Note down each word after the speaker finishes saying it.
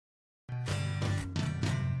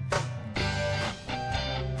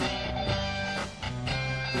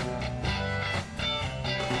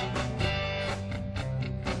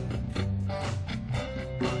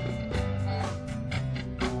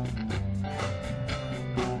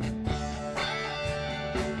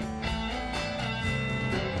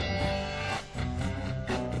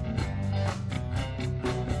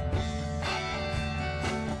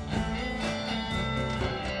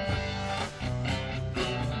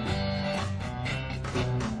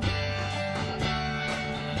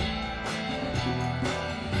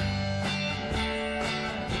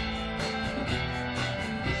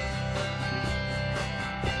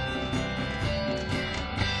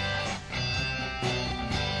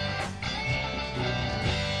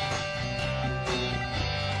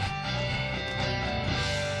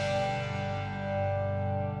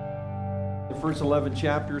first 11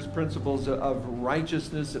 chapters, principles of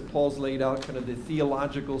righteousness that Paul's laid out, kind of the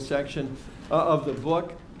theological section of the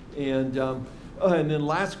book. And then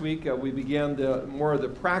last week we began more of the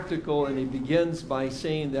practical, and he begins by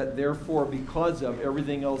saying that therefore, because of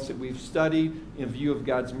everything else that we've studied, in view of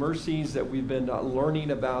God's mercies that we've been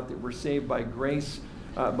learning about, that we're saved by grace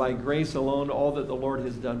alone, all that the Lord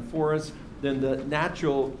has done for us, then the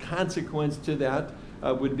natural consequence to that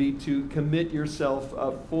would be to commit yourself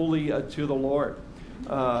fully to the Lord.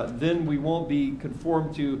 Then we won't be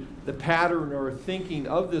conformed to the pattern or thinking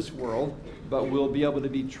of this world, but we'll be able to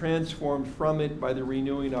be transformed from it by the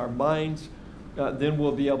renewing our minds. Then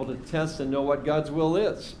we'll be able to test and know what God's will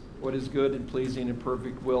is, what his good and pleasing and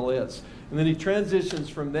perfect will is. And then he transitions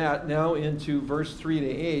from that now into verse 3 to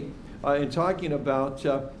 8 in talking about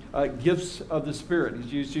gifts of the Spirit.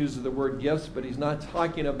 He uses the word gifts, but he's not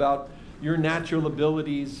talking about your natural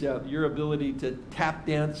abilities. Your ability to tap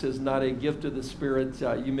dance is not a gift of the Spirit.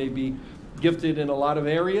 You may be gifted in a lot of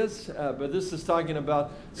areas, but this is talking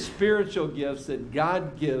about spiritual gifts that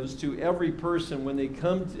God gives to every person when they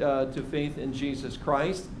come to faith in Jesus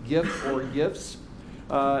Christ, gift or gifts,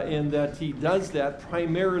 and that he does that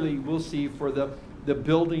primarily, we'll see, for the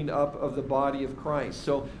building up of the body of Christ.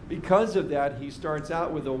 So because of that, he starts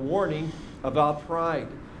out with a warning about pride,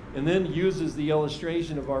 and then uses the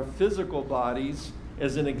illustration of our physical bodies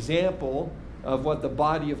as an example of what the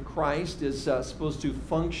body of Christ is supposed to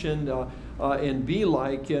function and be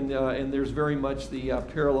like. And there's very much the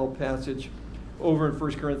parallel passage over in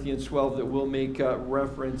 1 Corinthians 12 that we'll make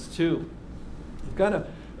reference to. I've kind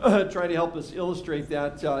of trying to help us illustrate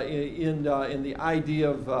that in the idea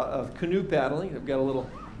of canoe paddling. I've got a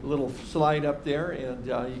little slide up there, and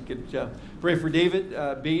you could pray for David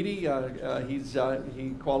Beatty. He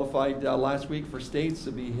qualified last week for states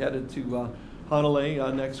to be headed to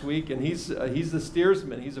Honolulu next week, and he's the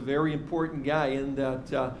steersman. He's a very important guy in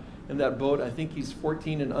that boat. I think he's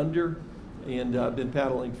 14 and under, and been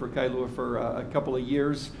paddling for Kailua for a couple of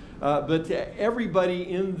years. But everybody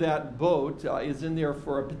in that boat is in there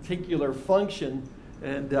for a particular function.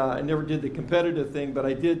 And I never did the competitive thing, but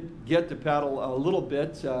I did get to paddle a little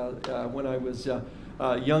bit when I was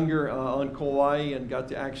younger on Kauai, and got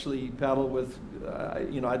to actually paddle with,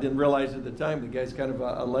 I didn't realize at the time, the guy's kind of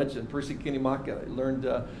a legend, Percy Kinimaka. I learned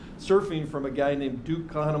surfing from a guy named Duke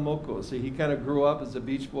Kahanamoko. So he kind of grew up as a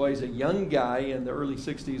beach boy. He's a young guy in the early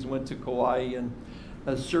 60s, went to Kauai, and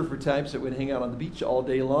surfer types that would hang out on the beach all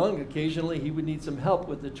day long. Occasionally, he would need some help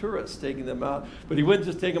with the tourists, taking them out. But he wouldn't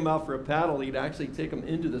just take them out for a paddle. He'd actually take them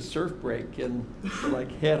into the surf break and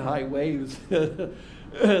like head-high waves.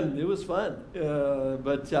 And it was fun.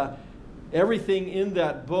 But everything in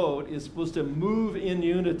that boat is supposed to move in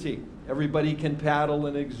unity. Everybody can paddle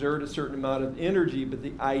and exert a certain amount of energy, but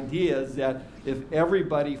the idea is that if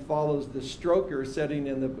everybody follows the stroker setting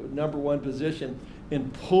in the number one position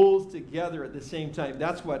and pulls together at the same time,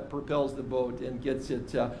 that's what propels the boat and gets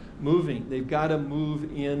it moving. They've got to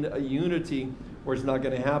move in a unity or it's not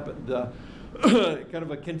going to happen. The kind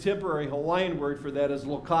of a contemporary Hawaiian word for that is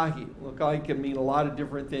lokahi. Lokahi can mean a lot of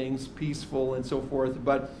different things, peaceful and so forth,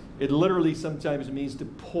 but it literally sometimes means to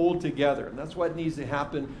pull together. And that's what needs to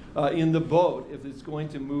happen in the boat if it's going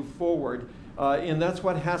to move forward. And that's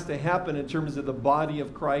what has to happen in terms of the body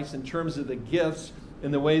of Christ, in terms of the gifts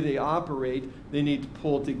and the way they operate. They need to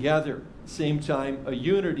pull together. Same time, a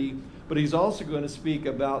unity. But he's also going to speak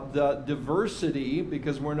about the diversity,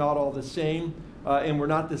 because we're not all the same, and we're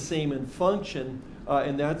not the same in function.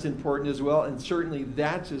 And that's important as well. And certainly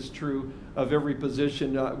that's as true of every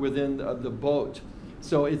position within the boat.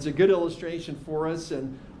 So it's a good illustration for us.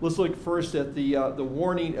 And let's look first at the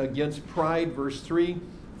warning against pride, verse 3.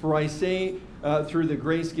 For I say, through the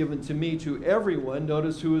grace given to me, to everyone.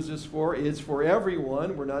 Notice, who is this for? It's for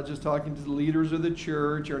everyone. We're not just talking to the leaders of the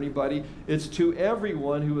church or anybody. It's to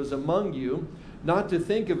everyone who is among you, not to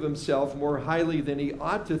think of himself more highly than he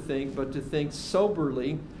ought to think, but to think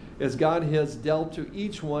soberly, as God has dealt to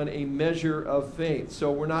each one a measure of faith.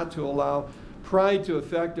 So we're not to allow pride to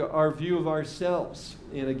affect our view of ourselves.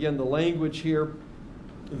 And again, the language here,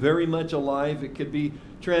 very much alive. It could be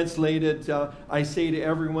translated, I say to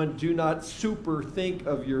everyone, do not super think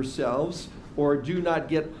of yourselves, or do not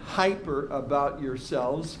get hyper about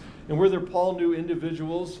yourselves. And whether Paul knew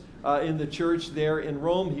individuals in the church there in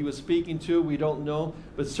Rome he was speaking to, we don't know,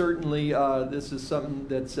 but certainly this is something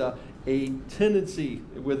that's a tendency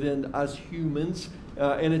within us humans,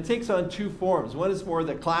 and it takes on two forms. One is more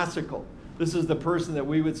the classical. This is the person that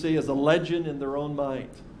we would say is a legend in their own mind,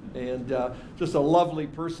 and just a lovely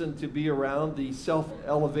person to be around, the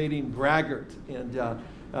self-elevating braggart. And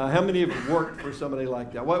How many have worked for somebody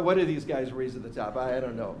like that? What do these guys raise at the top? I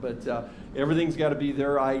don't know. But everything's got to be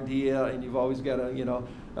their idea, and you've always got to,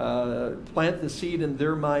 plant the seed in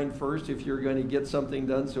their mind first if you're going to get something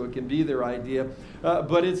done so it can be their idea.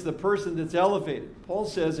 But it's the person that's elevated. Paul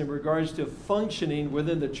says in regards to functioning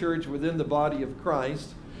within the church, within the body of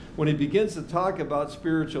Christ, when he begins to talk about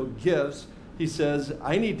spiritual gifts, he says,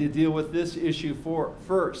 I need to deal with this issue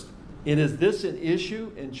first. And is this an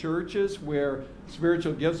issue in churches where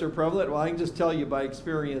spiritual gifts are prevalent? Well, I can just tell you by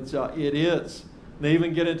experience, it is. They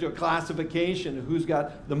even get into a classification of who's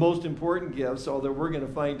got the most important gifts, although we're going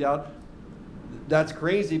to find out that's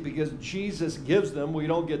crazy because Jesus gives them. We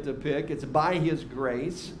don't get to pick. It's by his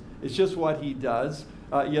grace. It's just what he does.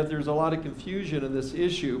 Yet there's a lot of confusion in this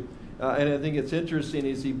issue. And I think it's interesting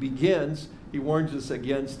as he begins, he warns us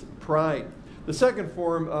against pride. The second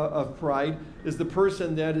form of pride is the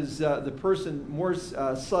person that is the person more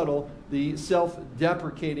subtle, the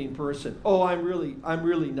self-deprecating person. Oh, I'm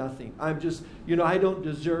really nothing. I'm just, I don't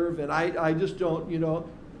deserve, and I just don't,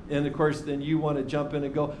 And of course, then you want to jump in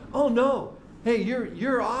and go, oh no, hey,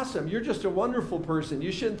 you're awesome. You're just a wonderful person.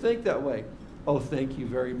 You shouldn't think that way. Oh, thank you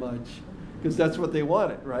very much. Because that's what they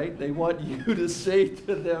wanted, right? They want you to say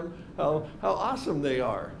to them how awesome they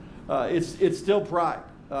are. It's still pride.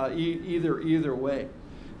 Either way.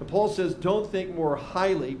 And Paul says, don't think more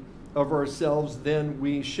highly of ourselves than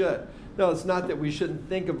we should. No, it's not that we shouldn't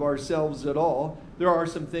think of ourselves at all. There are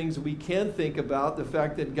some things we can think about. The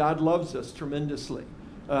fact that God loves us tremendously.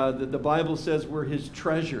 That the Bible says we're his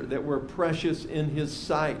treasure, that we're precious in his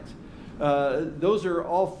sight. Those are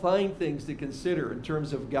all fine things to consider in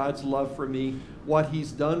terms of God's love for me, what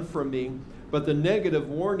he's done for me. But the negative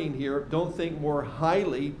warning here, don't think more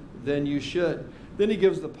highly than you should. Then he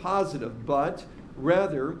gives the positive, but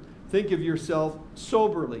rather think of yourself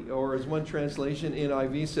soberly, or as one translation,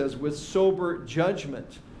 NIV says, with sober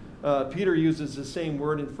judgment. Peter uses the same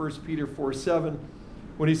word in 1 Peter 4:7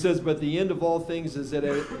 when he says, but the end of all things is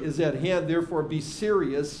at hand, therefore be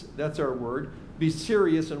serious, that's our word, be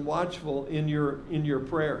serious and watchful in your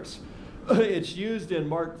prayers. It's used in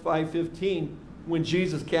Mark 5:15 when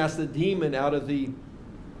Jesus cast the demon out of the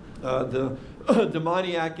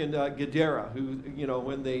demoniac in Gadara, who,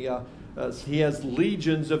 when he has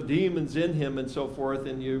legions of demons in him and so forth,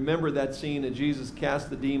 and you remember that scene, and Jesus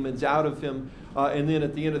cast the demons out of him, and then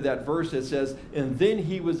at the end of that verse it says, and then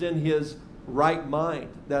he was in his right mind.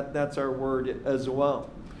 That's our word as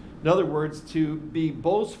well. In other words, to be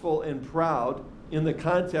boastful and proud in the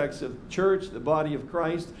context of church, the body of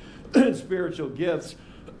Christ, and spiritual gifts,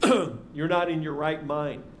 you're not in your right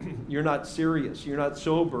mind. You're not serious. You're not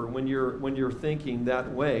sober when you're thinking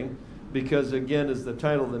that way, because again, as the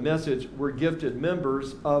title of the message, we're gifted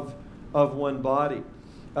members of one body.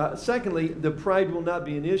 Secondly, the pride will not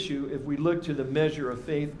be an issue if we look to the measure of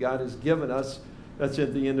faith God has given us. That's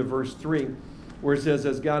at the end of verse 3, where it says,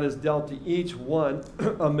 as God has dealt to each one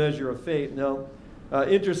a measure of faith. Now,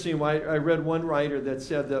 interesting, I read one writer that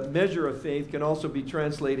said that measure of faith can also be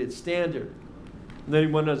translated standard. And then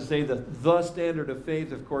he went on to say that the standard of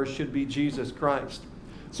faith, of course, should be Jesus Christ.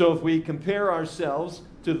 So if we compare ourselves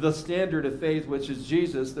to the standard of faith, which is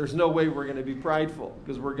Jesus, there's no way we're going to be prideful,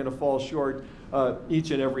 because we're going to fall short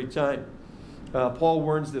each and every time. Paul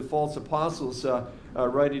warns the false apostles,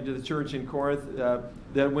 writing to the church in Corinth,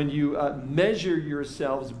 that when you measure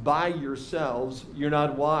yourselves by yourselves, you're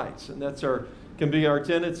not wise. And that's can be our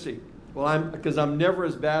tendency. Well, because I'm never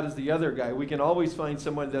as bad as the other guy. We can always find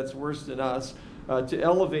someone that's worse than us to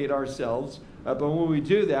elevate ourselves. But when we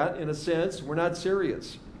do that, in a sense, we're not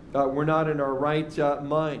serious. We're not in our right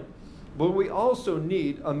mind. But we also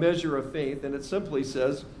need a measure of faith, and it simply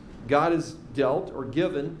says God has dealt or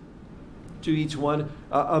given to each one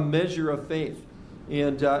a measure of faith.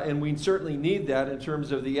 And we certainly need that in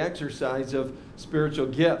terms of the exercise of spiritual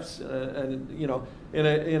gifts. And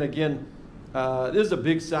again, this is a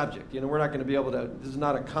big subject. We're not going to be able to, this is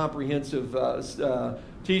not a comprehensive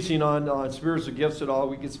teaching on spiritual gifts at all.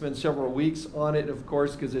 We could spend several weeks on it, of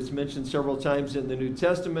course, because it's mentioned several times in the New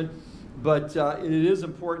Testament. But it is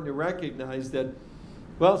important to recognize that,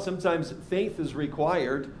 well, sometimes faith is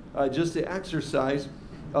required just to exercise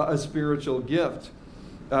a spiritual gift.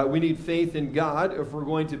 We need faith in God if we're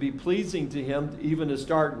going to be pleasing to him, even to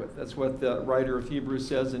start with. That's what the writer of Hebrews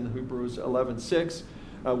says in Hebrews 11:6.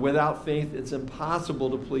 Without faith, it's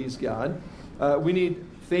impossible to please God. We need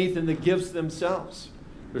faith in the gifts themselves.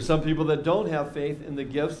 There's some people that don't have faith in the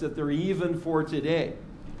gifts that they're even for today,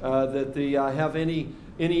 that they have any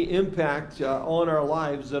impact on our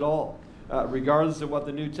lives at all, regardless of what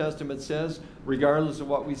the New Testament says, regardless of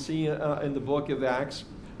what we see in the book of Acts.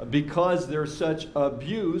 because there's such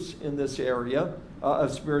abuse in this area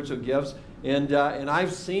of spiritual gifts. And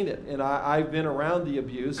I've seen it, and I've been around the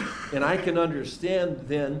abuse, and I can understand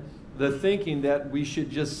then the thinking that we should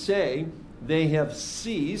just say they have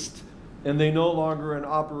ceased and they no longer in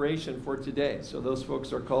operation for today. So those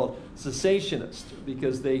folks are called cessationists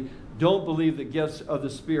because they don't believe the gifts of the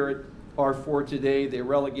Spirit are for today. They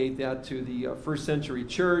relegate that to the first century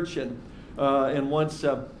church, and once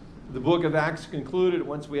the book of Acts concluded,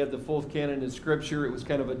 once we had the full canon of Scripture, it was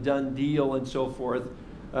kind of a done deal and so forth.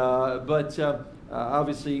 But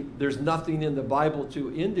obviously, there's nothing in the Bible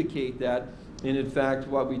to indicate that. And in fact,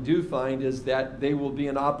 what we do find is that they will be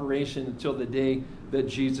in operation until the day that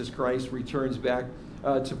Jesus Christ returns back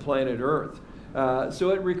to planet Earth.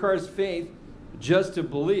 So it requires faith just to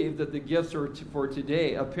believe that the gifts are for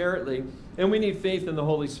today, apparently. And we need faith in the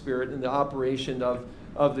Holy Spirit and the operation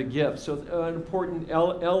of the gifts. So an important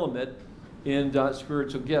element in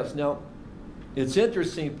spiritual gifts. Now, it's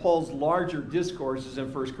interesting, Paul's larger discourse is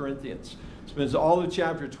in 1 Corinthians. Spends all of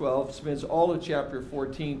chapter 12, spends all of chapter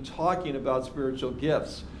 14 talking about spiritual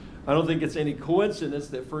gifts. I don't think it's any coincidence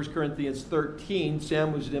that 1 Corinthians 13,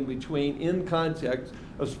 sandwiched in between, in context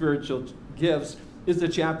of spiritual gifts, is the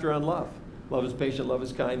chapter on love. Love is patient, love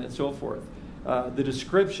is kind, and so forth. The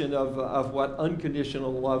description of what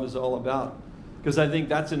unconditional love is all about. Because I think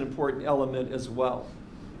that's an important element as well.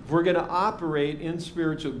 If we're going to operate in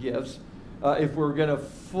spiritual gifts, if we're going to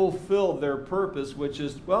fulfill their purpose, which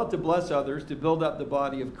is, well, to bless others, to build up the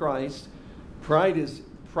body of Christ, pride is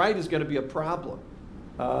going to be a problem.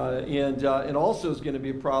 And also is going to be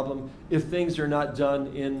a problem if things are not done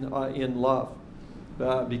in love.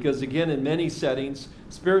 Because again, in many settings,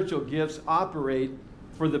 spiritual gifts operate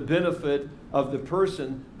for the benefit of the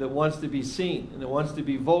person that wants to be seen and that wants to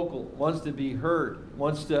be vocal, wants to be heard,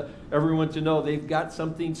 wants everyone to know they've got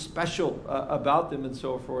something special about them and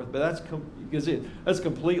so forth. But that's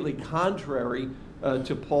completely contrary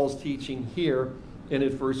to Paul's teaching here and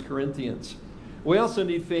in 1 Corinthians. We also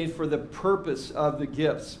need faith for the purpose of the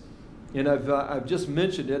gifts. And I've just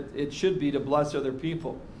mentioned it. It should be to bless other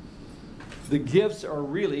people. The gifts are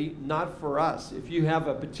really not for us. If you have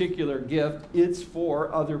a particular gift, it's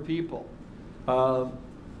for other people. And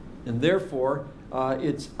therefore,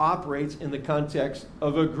 it operates in the context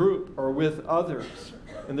of a group or with others.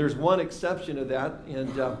 And there's one exception to that.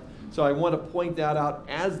 And so I want to point that out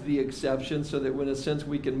as the exception so that in a sense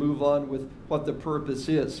we can move on with what the purpose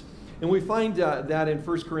is. And we find that in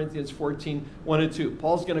 1 Corinthians 14, 1 and 2.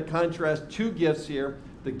 Paul's going to contrast two gifts here,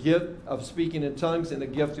 the gift of speaking in tongues and the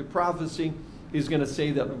gift of prophecy. He's going to say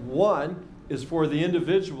that one is for the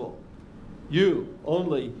individual, you,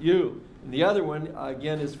 only you. And the other one,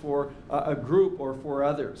 again, is for a group or for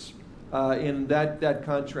others. And that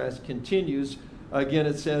contrast continues. Again,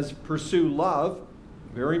 it says, pursue love.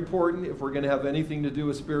 Very important if we're going to have anything to do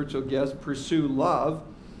with spiritual gifts. Pursue love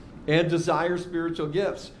and desire spiritual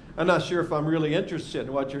gifts. I'm not sure if I'm really interested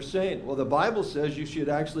in what you're saying. Well, the Bible says you should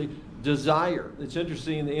actually desire. It's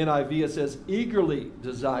interesting in the NIV it says eagerly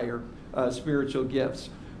desire spiritual gifts,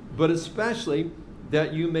 but especially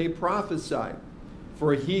that you may prophesy.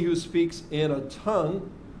 For he who speaks in a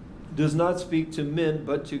tongue does not speak to men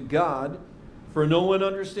but to God, for no one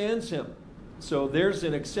understands him. So there's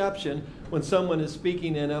an exception when someone is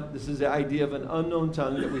speaking this is the idea of an unknown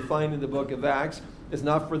tongue that we find in the book of Acts. It's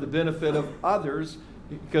not for the benefit of others,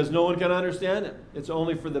 because no one can understand it. It's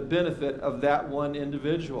only for the benefit of that one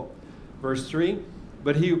individual. Verse 3,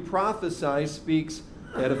 but he who prophesies speaks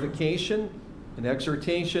edification and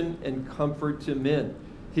exhortation and comfort to men.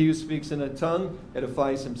 He who speaks in a tongue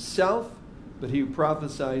edifies himself, but he who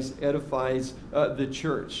prophesies edifies the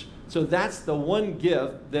church. So that's the one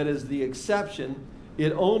gift that is the exception.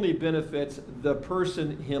 It only benefits the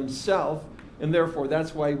person himself, and therefore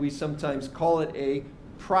that's why we sometimes call it a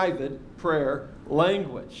private prayer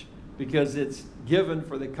language, because it's given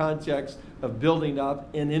for the context of building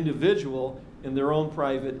up an individual in their own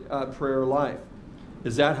private prayer life.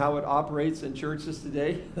 Is that how it operates in churches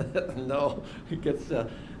today? No, it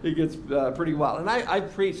gets pretty wild. And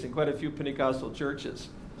I've preached in quite a few Pentecostal churches,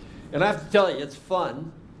 and I have to tell you, it's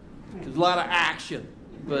fun. There's a lot of action,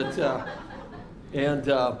 but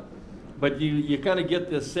you kind of get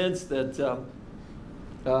this sense that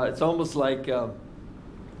it's almost like.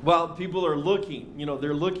 Well, people are looking,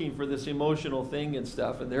 they're looking for this emotional thing and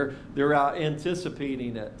stuff, and they're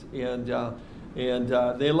anticipating it, and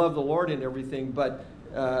they love the Lord and everything. But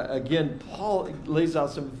again, Paul lays out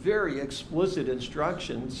some very explicit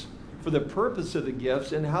instructions for the purpose of the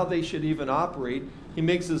gifts and how they should even operate. He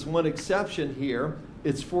makes this one exception here.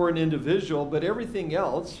 It's for an individual, but everything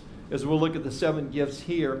else, as we'll look at the 7 gifts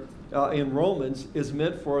here, in Romans is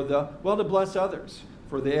meant for the, well, to bless others,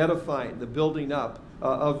 for the edifying, the building up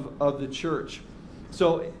of the church.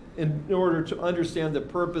 So in order to understand the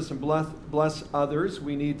purpose and bless others,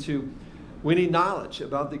 we need knowledge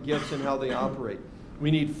about the gifts and how they operate. We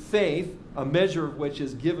need faith, a measure of which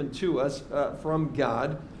is given to us from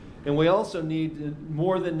God. And we also need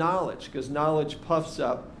more than knowledge, because knowledge puffs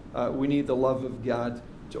up. We need the love of God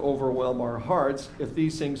to overwhelm our hearts if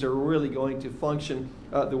these things are really going to function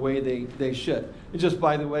the way they should. And just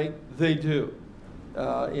by the way, they do.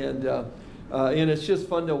 And it's just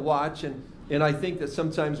fun to watch. And I think that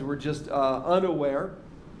sometimes we're just unaware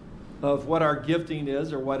of what our gifting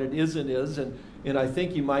is or what it is. And I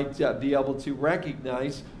think you might be able to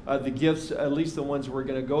recognize the gifts, at least the ones we're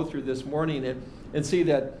going to go through this morning, and see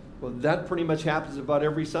that, well, that pretty much happens about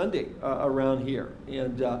every Sunday around here.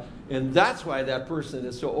 And that's why that person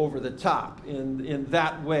is so over the top in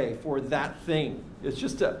that way for that thing. It's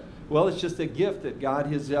just a gift that God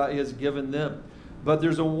has given them. But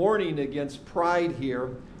there's a warning against pride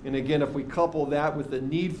here. And again, if we couple that with the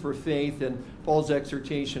need for faith and Paul's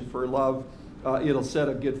exhortation for love, it'll set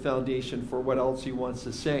a good foundation for what else he wants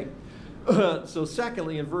to say. So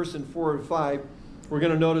secondly, in verses 4 and 5, we're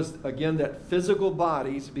going to notice again that physical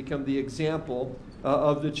bodies become the example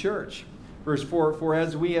of the church. Verse 4, for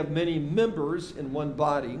as we have many members in one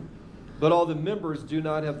body, but all the members do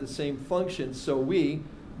not have the same function, so we,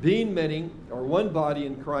 being many, are one body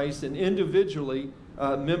in Christ, and individually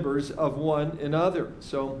members of one another.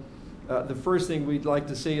 So the first thing we'd like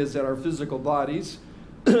to say is that our physical bodies,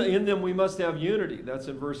 in them we must have unity. That's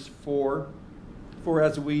in verse 4. For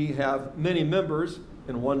as we have many members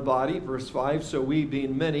in one body, verse 5, so we,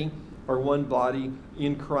 being many, are one body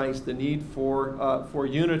in Christ, the need for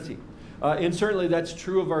unity. And certainly that's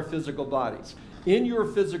true of our physical bodies. In your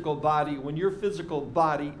physical body, when your physical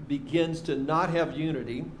body begins to not have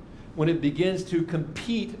unity, when it begins to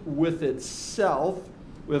compete with itself,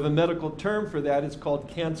 we have a medical term for that, it's called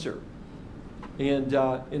cancer.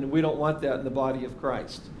 And we don't want that in the body of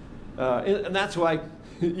Christ. And that's why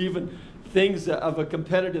even things of a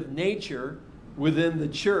competitive nature within the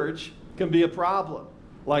church can be a problem.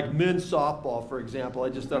 Like men's softball, for example. I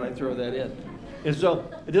just thought I'd throw that in. And so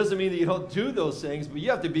it doesn't mean that you don't do those things, but you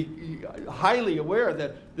have to be highly aware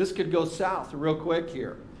that this could go south real quick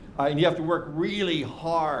here. And you have to work really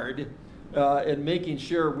hard at making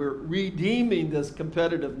sure we're redeeming this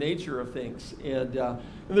competitive nature of things. And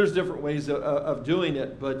there's different ways of doing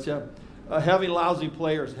it, but having lousy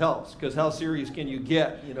players helps, because how serious can you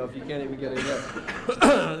get, if you can't even get a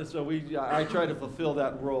hit? So I try to fulfill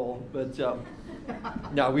that role. But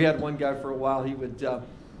no, we had one guy for a while. He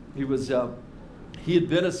had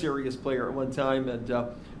been a serious player at one time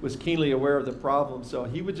and was keenly aware of the problem. So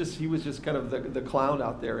he was just kind of the clown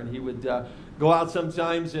out there, and he would go out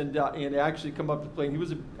sometimes and actually come up to play. And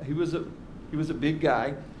he was a big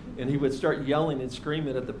guy, and he would start yelling and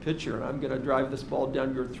screaming at the pitcher, and I'm going to drive this ball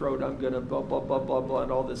down your throat. I'm going to blah blah blah blah blah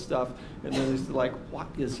and all this stuff. And then it's like, what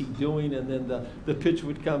is he doing? And then the pitch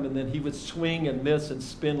would come, and then he would swing and miss and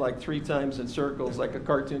spin like 3 times in circles like a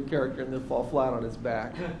cartoon character, and then fall flat on his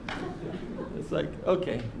back. It's like,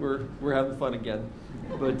 okay, we're having fun again.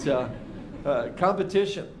 But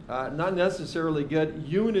competition, not necessarily good.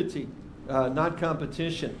 Unity, not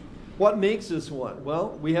competition. What makes us one?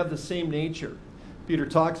 Well, we have the same nature. Peter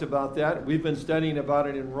talks about that. We've been studying about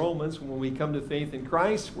it in Romans. When we come to faith in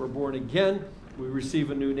Christ, we're born again. We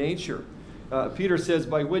receive a new nature. Peter says,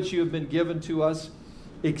 by which you have been given to us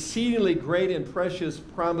exceedingly great and precious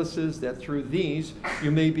promises, that through these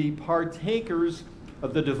you may be partakers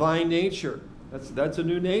of the divine nature. That's a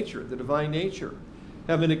new nature, the divine nature.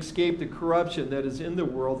 Having escaped the corruption that is in the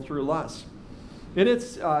world through lust. And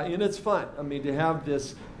it's fun. I mean, to have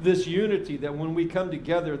this unity, that when we come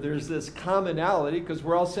together, there's this commonality, because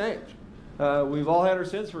we're all saved. We've all had our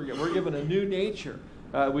sins forgiven. We're given a new nature.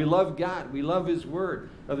 We love God. We love His Word.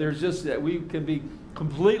 There's just that we can be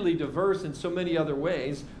completely diverse in so many other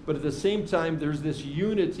ways, but at the same time, there's this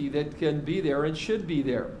unity that can be there and should be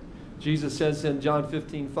there. Jesus says in John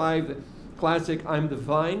 15:5, the classic, I'm the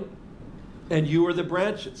vine, and you are the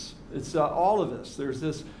branches. It's all of us. There's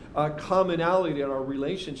this commonality in our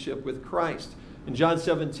relationship with Christ. In John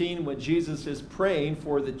 17, when Jesus is praying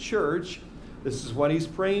for the church, this is what He's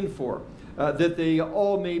praying for. That they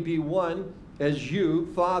all may be one, as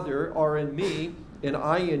you, Father, are in me, and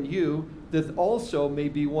I in you, that also may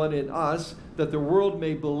be one in us, that the world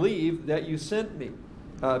may believe that you sent me.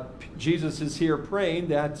 Jesus is here praying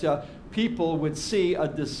that people would see a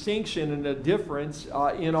distinction and a difference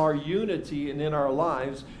in our unity and in our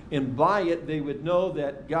lives, and by it they would know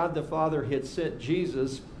that God the Father had sent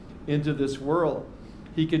Jesus into this world.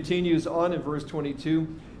 He continues on in verse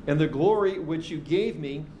 22, and the glory which you gave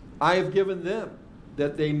me, I have given them,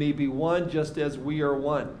 that they may be one just as we are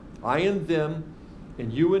one. I and them,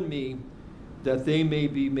 and you and me, that they may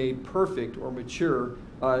be made perfect or mature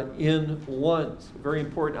in one. Very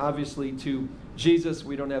important, obviously, to Jesus.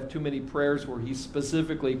 We don't have too many prayers where he's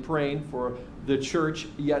specifically praying for the church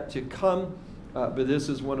yet to come, but this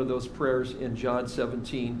is one of those prayers in John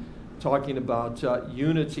 17, talking about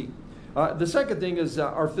unity. The second thing is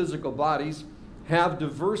our physical bodies have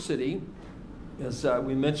diversity. As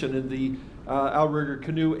we mentioned in the outrigger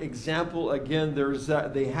canoe example, again,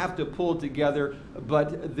 they have to pull together,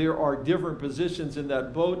 but there are different positions in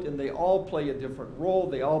that boat, and they all play a different role.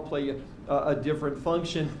 They all play a different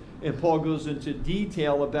function, and Paul goes into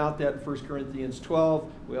detail about that in 1 Corinthians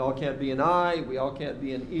 12. We all can't be an eye. We all can't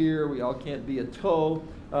be an ear. We all can't be a toe,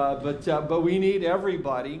 but we need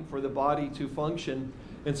everybody for the body to function,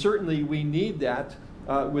 and certainly we need that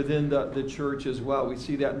within the church as well. We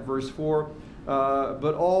see that in verse 4.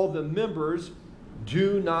 But all the members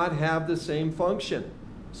do not have the same function.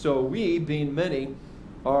 So we, being many,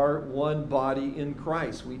 are one body in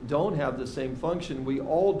Christ. We don't have the same function. We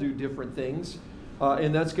all do different things.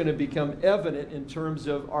 And that's going to become evident in terms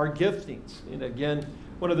of our giftings. And again,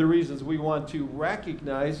 one of the reasons we want to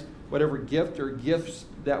recognize whatever gift or gifts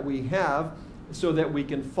that we have so that we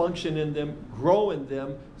can function in them, grow in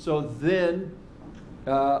them, so then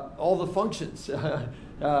all the functions,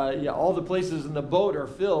 all the places in the boat are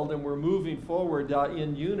filled, and we're moving forward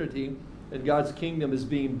in unity, and God's kingdom is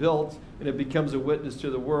being built, and it becomes a witness to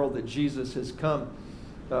the world that Jesus has come.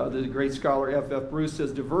 The great scholar F.F. Bruce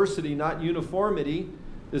says, diversity, not uniformity,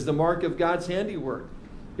 is the mark of God's handiwork.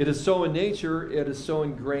 It is so in nature, it is so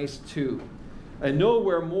in grace too. And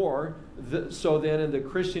nowhere more so than in the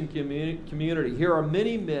Christian community. Here are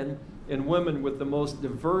many men and women with the most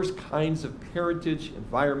diverse kinds of parentage,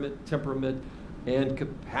 environment, temperament, and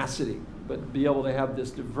capacity. But be able to have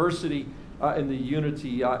this diversity and the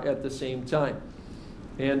unity at the same time.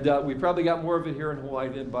 And we probably got more of it here in Hawaii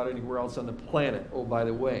than about anywhere else on the planet, oh, by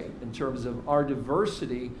the way, in terms of our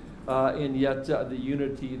diversity and yet the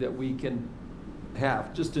unity that we can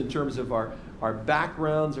have, just in terms of our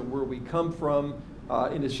backgrounds and where we come from.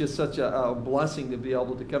 And it's just such a blessing to be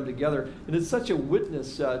able to come together. And it's such a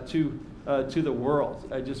witness to the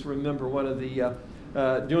world. I just remember one of the,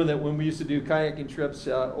 doing that when we used to do kayaking trips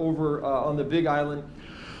over on the Big Island.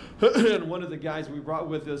 And one of the guys we brought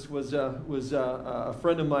with us was a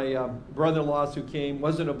friend of my brother-in-law's who came,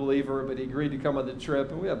 wasn't a believer, but he agreed to come on the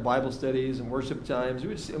trip. And we had Bible studies and worship times.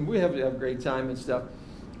 We have a great time and stuff.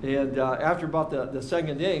 And after about the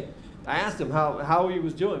second day, I asked him how he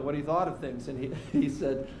was doing, what he thought of things. And he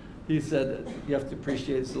said, you have to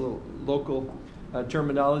appreciate it's a little local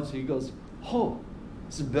terminology. He goes, oh,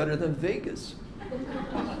 this is better than Vegas.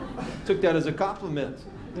 Took that as a compliment.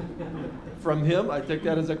 From him, I took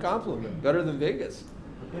that as a compliment. Better than Vegas.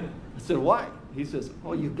 I said, why? He says,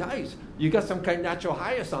 oh, you guys, you got some kind of natural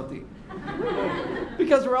high or something.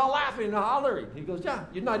 Because we're all laughing and hollering. He goes, yeah,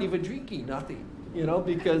 you're not even drinking, nothing.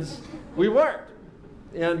 Because we weren't.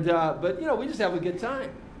 And but we just have a good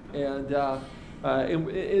time. And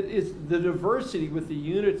it's the diversity with the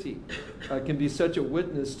unity can be such a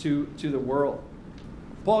witness to the world.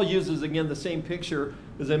 Paul uses, again, the same picture,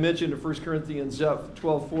 as I mentioned in 1 Corinthians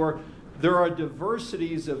 12:4. There are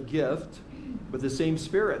diversities of gift, but the same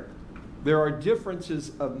Spirit. There are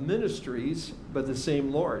differences of ministries, but the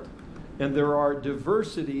same Lord. And there are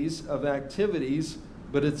diversities of activities,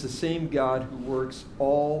 but it's the same God who works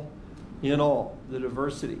all in all, the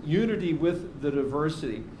diversity. Unity with the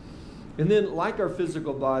diversity. And then, like our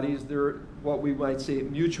physical bodies, there what we might say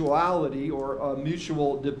mutuality or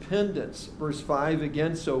mutual dependence. Verse 5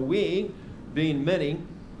 again, so we, being many,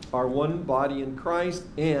 are one body in Christ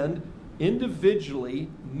and individually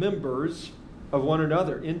members of one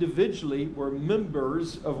another. Individually, we're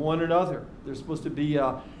members of one another. There's supposed to be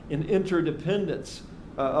an interdependence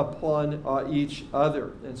upon each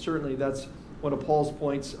other. And certainly that's one of Paul's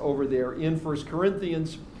points over there in 1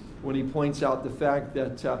 Corinthians when he points out the fact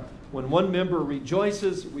that when one member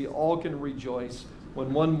rejoices, we all can rejoice.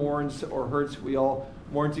 When one mourns or hurts, we all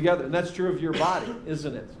mourn together. And that's true of your body,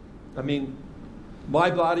 isn't it? I mean, my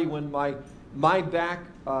body, when my back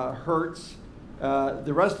hurts,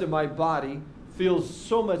 the rest of my body feels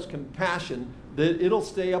so much compassion that it'll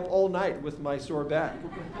stay up all night with my sore back.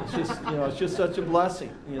 It's just, it's just such a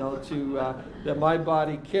blessing, to that my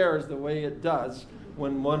body cares the way it does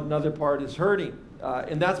when another part is hurting.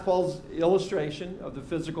 And that's Paul's illustration of the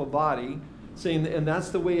physical body, saying, and that's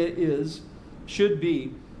the way it should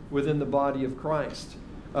be within the body of Christ,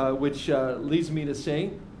 which leads me to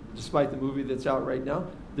say, despite the movie that's out right now,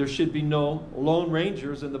 there should be no lone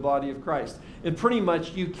rangers in the body of Christ. And pretty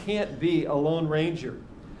much you can't be a lone ranger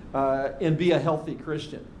and be a healthy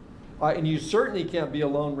Christian. And you certainly can't be a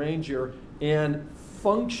lone ranger and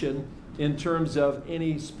function in terms of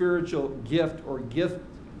any spiritual gift or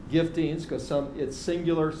giftings, because it's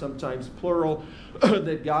singular, sometimes plural,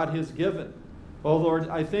 that God has given. Oh, Lord,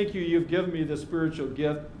 I thank you, you've given me the spiritual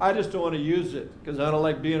gift. I just don't want to use it because I don't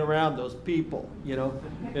like being around those people, you know.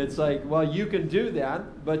 It's like, well, you can do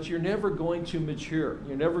that, but you're never going to mature.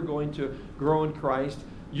 You're never going to grow in Christ.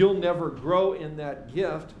 You'll never grow in that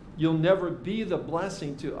gift. You'll never be the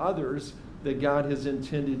blessing to others that God has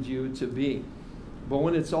intended you to be. But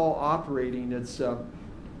when it's all operating, it's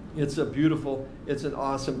a beautiful, it's an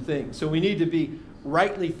awesome thing. So we need to be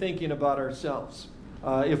rightly thinking about ourselves.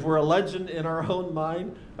 If we're a legend in our own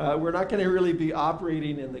mind, we're not going to really be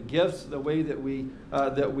operating in the gifts the way that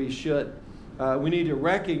we should. We need to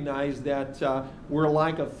recognize that we're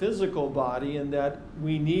like a physical body and that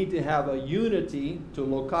we need to have a unity, to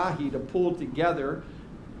lokahi, to pull together,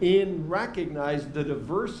 and recognize the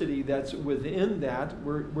diversity that's within that.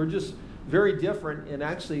 We're just very different, and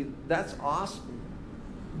actually that's awesome.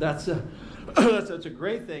 That's a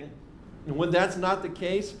great thing. And when that's not the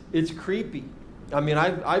case, it's creepy. I mean,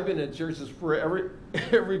 I've been in churches where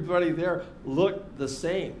everybody there looked the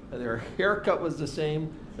same. Their haircut was the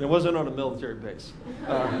same, and it wasn't on a military base.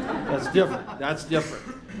 That's different. That's different.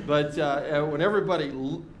 But when everybody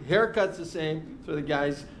haircuts the same for the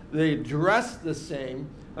guys, they dress the same.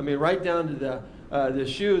 I mean, right down to the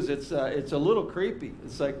shoes. It's a little creepy.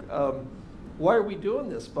 It's like, why are we doing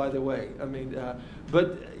this? By the way, I mean,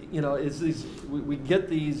 but you know, it's these we get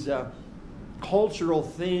these. Cultural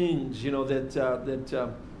things, you know,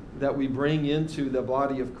 that we bring into the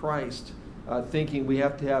body of Christ, thinking we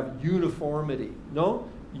have to have uniformity. No,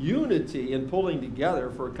 unity and pulling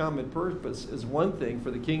together for a common purpose is one thing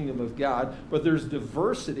for the kingdom of God, but there's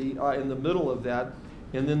diversity in the middle of that,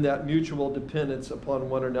 and then that mutual dependence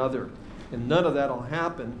upon one another. And none of that will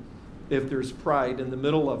happen if there's pride in the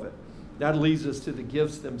middle of it. That leads us to the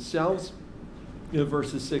gifts themselves in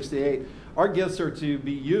verses 6 to 8. Our gifts are to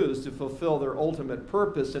be used to fulfill their ultimate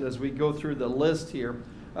purpose, and as we go through the list here,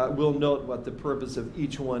 we'll note what the purpose of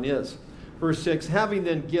each one is. Verse 6, having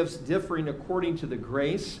then gifts differing according to the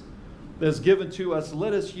grace that is given to us,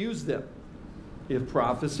 let us use them. If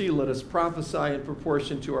prophecy, let us prophesy in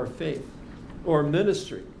proportion to our faith. Or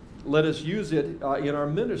ministry, let us use it in our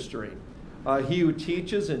ministering. He who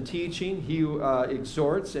teaches in teaching, he who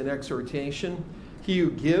exhorts in exhortation, he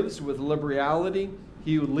who gives with liberality,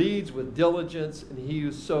 he who leads with diligence, and he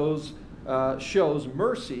who shows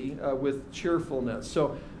mercy with cheerfulness.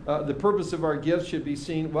 So the purpose of our gifts should be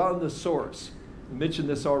seen, well, in the source. I mentioned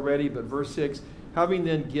this already, but verse 6, having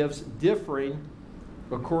then gifts differing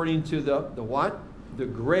according to the what? The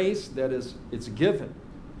grace that is it's given.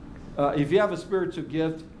 If you have a spiritual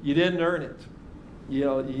gift, you didn't earn it.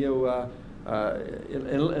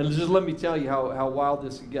 And just let me tell you how wild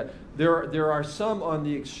this can get. There are some on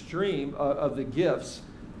the extreme of the gifts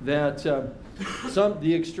that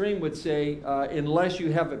the extreme would say, unless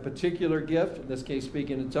you have a particular gift, in this case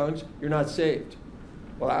speaking in tongues, you're not saved.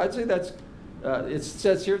 Well, I'd say that's, it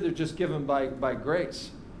says here they're just given by grace.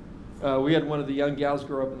 We had one of the young gals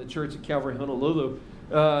grow up in the church at Calvary, Honolulu,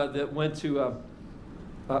 that went to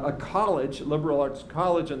a college, liberal arts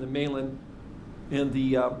college on the mainland, and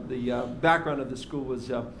the background of the school was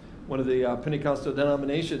one of the Pentecostal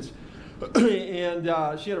denominations. And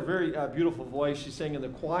she had a very beautiful voice. She sang in the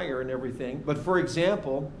choir and everything. But for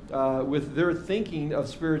example, with their thinking of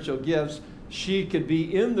spiritual gifts, she could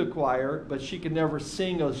be in the choir, but she could never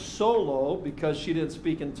sing a solo because she didn't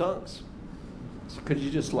speak in tongues. So could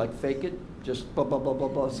you just like fake it? Just blah, blah, blah, blah,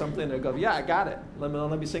 blah, something, and go, yeah, I got it.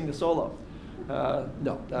 Let me sing the solo.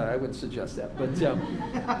 No, I wouldn't suggest that.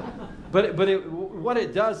 But what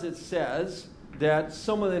it does, it says that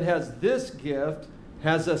someone that has this gift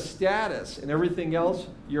has a status, and everything else,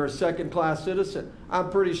 you're a second-class citizen. I'm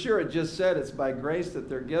pretty sure it just said it's by grace that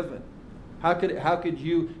they're given. How could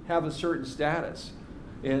you have a certain status?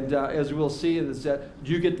 And as we'll see, is that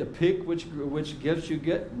do you get to pick which gifts you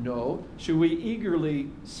get? No. Should we eagerly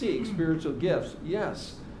seek spiritual gifts?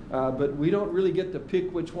 Yes. But we don't really get to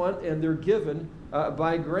pick which one, and they're given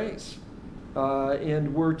by grace.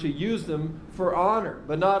 And we're to use them for honor,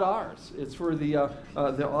 but not ours. It's for the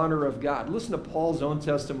honor of God. Listen to Paul's own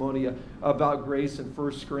testimony about grace in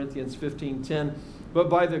 1 Corinthians 15:10. But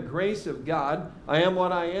by the grace of God, I am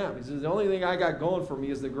what I am. He says, the only thing I got going for me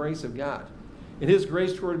is the grace of God. And his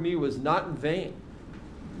grace toward me was not in vain.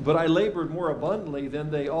 But I labored more abundantly than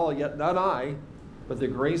they all, yet not I, but the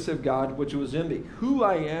grace of God which was in me. Who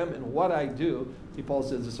I am and what I do, Paul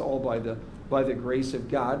says it's all by the grace of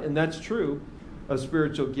God. And that's true of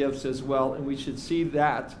spiritual gifts as well. And we should see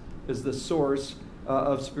that as the source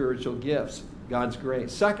of spiritual gifts, God's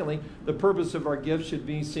grace. Secondly, the purpose of our gifts should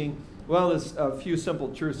be seen, well, there's a few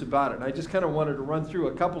simple truths about it. And I just kind of wanted to run through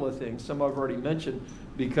a couple of things. Some I've already mentioned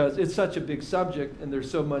because it's such a big subject and there's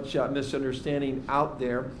so much misunderstanding out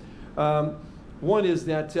there. One is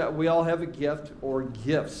that we all have a gift or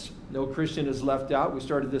gifts. No Christian is left out. We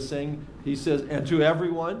started this thing. He says, and to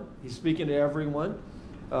everyone. He's speaking to everyone.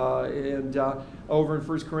 Over in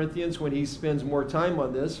 1 Corinthians, when he spends more time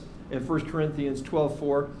on this, in 1 Corinthians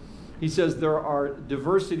 12:4, he says there are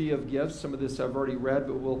diversity of gifts. Some of this I've already read,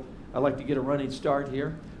 but I'd like to get a running start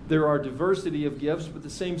here. There are diversity of gifts, but the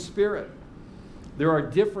same Spirit. There are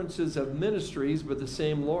differences of ministries, but the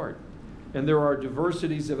same Lord. And there are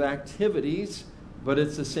diversities of activities, but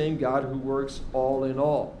it's the same God who works all in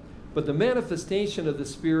all. But the manifestation of the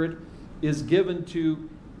Spirit is given to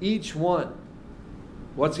each one.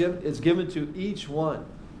 What's given? It's given to each one.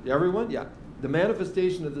 Everyone? Yeah. The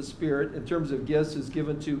manifestation of the Spirit in terms of gifts is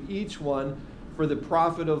given to each one for the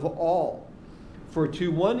profit of all. For to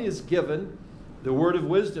one is given the word of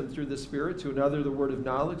wisdom through the Spirit, to another the word of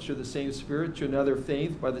knowledge through the same Spirit, to another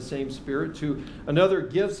faith by the same Spirit, to another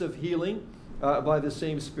gifts of healing by the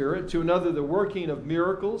same Spirit, to another the working of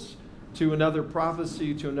miracles, to another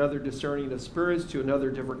prophecy, to another discerning of spirits, to another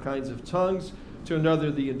different kinds of tongues, to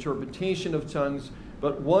another the interpretation of tongues.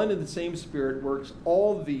 But one and the same Spirit works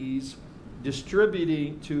all these,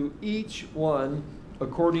 distributing to each one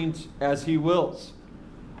according as he wills.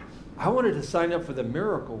 I wanted to sign up for the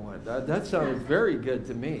miracle one. That sounded very good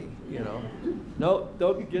to me, you know. No,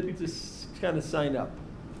 don't get to kind of sign up.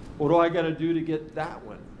 What do I got to do to get that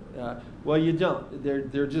one? Well, you don't.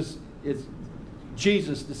 They're just, it's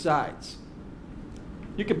Jesus decides.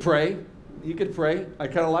 You could pray. You could pray. I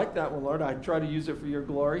kind of like that one, Lord. I try to use it for your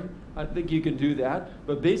glory. I think you can do that.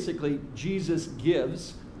 But basically, Jesus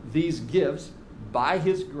gives these gifts by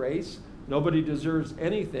his grace. Nobody deserves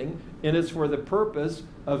anything. And it's for the purpose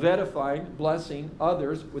of edifying, blessing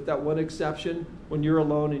others, with that one exception when you're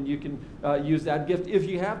alone and you can use that gift if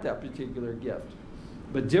you have that particular gift.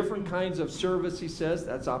 But different kinds of service, he says,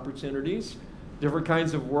 that's opportunities. Different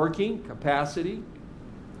kinds of working, capacity,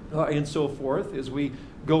 and so forth. As we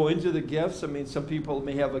go into the gifts, I mean, some people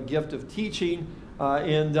may have a gift of teaching,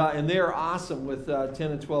 and they are awesome with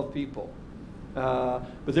 10 and 12 people. But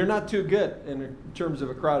they're not too good in terms of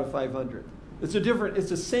a crowd of 500. It's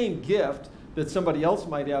the same gift that somebody else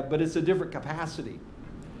might have, but it's a different capacity.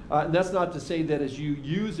 And that's not to say that as you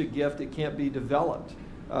use a gift, it can't be developed,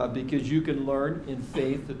 because you can learn in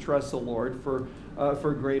faith to trust the Lord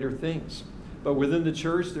for greater things. But within the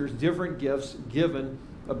church, there's different gifts given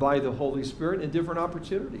by the Holy Spirit and different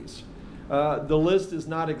opportunities. The list is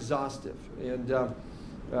not exhaustive. And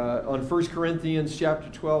on 1 Corinthians chapter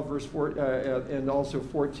 12, verse 4, and also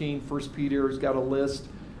 14, 1 Peter has got a list.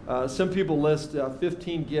 Some people list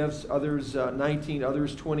 15 gifts, others 19,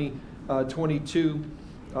 others 22.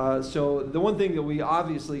 So the one thing that we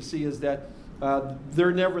obviously see is that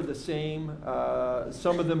they're never the same.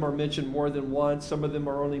 Some of them are mentioned more than once. Some of them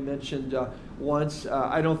are only mentioned once.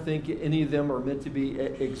 I don't think any of them are meant to be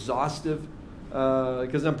exhaustive,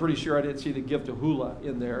 because I'm pretty sure I didn't see the gift of hula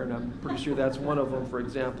in there, and I'm pretty sure that's one of them, for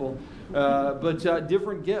example. But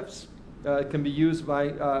different gifts can be used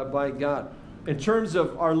by God. In terms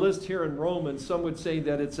of our list here in Romans, some would say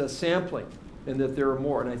that it's a sampling and that there are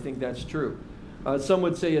more, and I think that's true. Some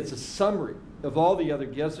would say it's a summary of all the other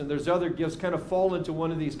gifts, and there's other gifts kind of fall into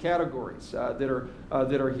one of these categories that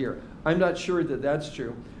are here. I'm not sure that that's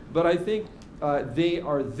true, but I think they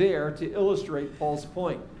are there to illustrate Paul's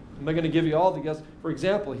point. I'm not going to give you all the gifts. For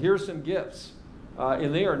example, here's some gifts,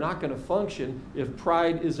 and they are not going to function if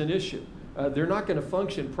pride is an issue. They're not going to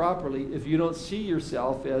function properly if you don't see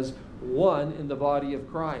yourself as one in the body of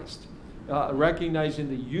Christ, recognizing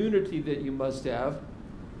the unity that you must have.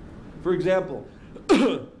 For example,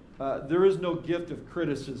 there is no gift of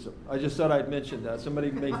criticism. I just thought I'd mention that. Somebody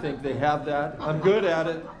may think they have that. I'm good at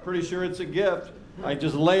it. Pretty sure it's a gift. I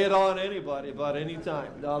just lay it on anybody about any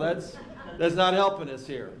time. No, that's not helping us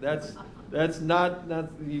here. That's not.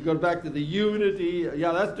 You go back to the unity.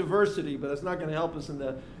 Yeah, that's diversity, but it's not going to help us in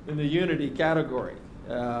the unity category.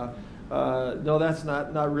 No, that's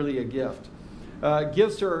not really a gift.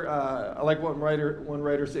 Gifts are, I like what one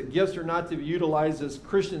writer said, gifts are not to be utilized as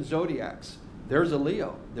Christian zodiacs. There's a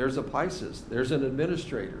Leo, there's a Pisces, there's an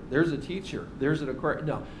administrator, there's a teacher, there's an Aquarius.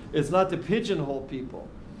 No, it's not to pigeonhole people,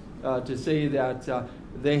 to say that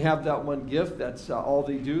they have that one gift, that's all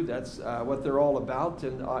they do, that's what they're all about,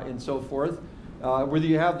 and so forth. Whether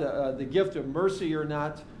you have the gift of mercy or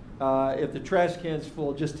not, if the trash can's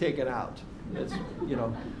full, just take it out. It's,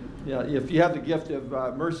 if you have the gift of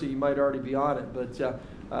mercy, you might already be on it. But,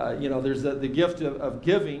 there's the gift of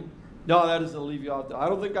giving. No, that doesn't leave you out. I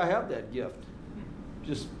don't think I have that gift.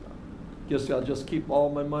 I'll just keep all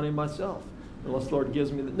my money myself, unless the Lord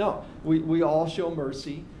gives me the. No, we all show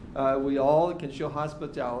mercy. We all can show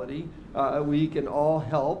hospitality. We can all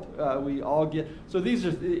help. We all get. So these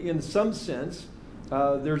are, in some sense,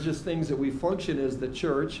 there's just things that we function as the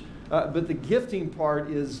church. But the gifting part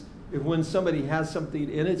is when somebody has something,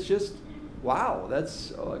 and it's just, wow,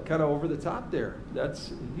 that's kind of over the top there.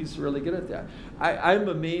 He's really good at that. I'm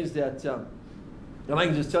amazed at. And I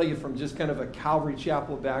can just tell you from just kind of a Calvary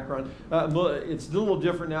Chapel background, it's a little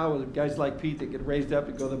different now with guys like Pete that get raised up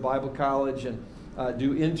to go to Bible college and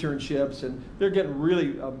do internships, and they're getting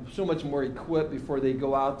really so much more equipped before they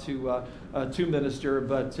go out to minister.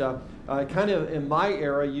 But kind of in my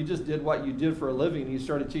era, you just did what you did for a living. You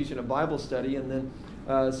started teaching a Bible study, and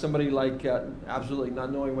then somebody like absolutely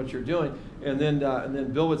not knowing what you're doing, and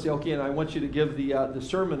then Bill would say, okay, and I want you to give the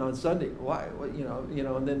sermon on Sunday. Why?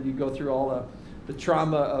 And then you go through all the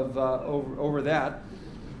trauma of over that.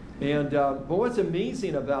 And but what's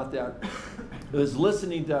amazing about that is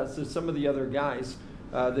listening to some of the other guys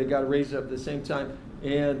that got raised up at the same time,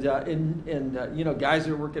 and guys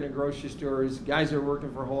that are working in grocery stores, guys that are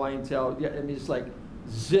working for Hawaiian Tel, and it's like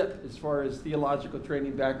zip as far as theological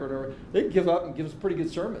training background. They give up and give us pretty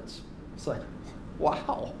good sermons. It's like,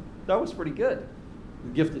 wow, that was pretty good.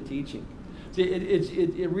 The gift of teaching. See,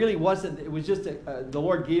 it really wasn't. It was just the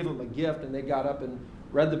Lord gave them a gift, and they got up and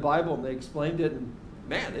read the Bible, and they explained it, and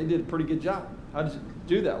man, they did a pretty good job. How did you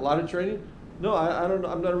do that? A lot of training? No, I don't know.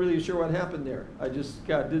 I'm not really sure what happened there. I just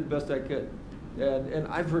did the best I could. And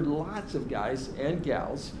I've heard lots of guys and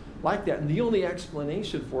gals like that. And the only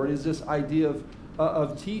explanation for it is this idea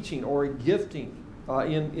of teaching or gifting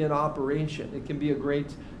in operation. It can be a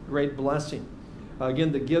great blessing.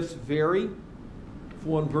 Again, the gifts vary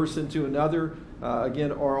from one person to another.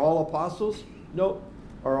 Again, are all apostles? No.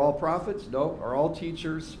 Are all prophets? No. Are all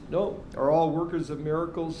teachers? No. Are all workers of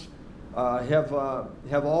miracles? Have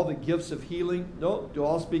all the gifts of healing? No. Do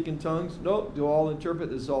all speak in tongues? No. Do all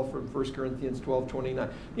interpret? This is all from 1 Corinthians 12:29.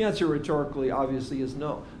 The answer rhetorically obviously is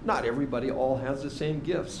no. Not everybody all has the same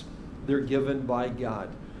gifts. They're given by God.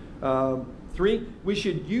 3, we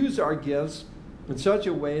should use our gifts in such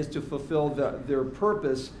a way as to fulfill their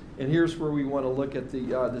purpose. And here's where we want to look at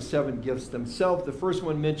the 7 gifts themselves. The first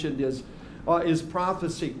one mentioned is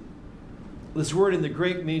prophecy. This word in the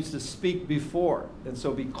Greek means to speak before. And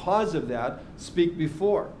so because of that, speak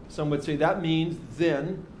before. Some would say that means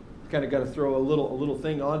then. Kind of got to throw a little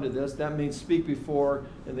thing onto this. That means speak before,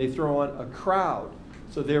 and they throw on a crowd.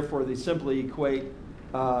 So therefore, they simply equate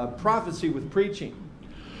prophecy with preaching.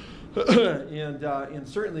 And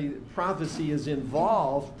certainly prophecy is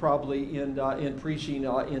involved probably in preaching,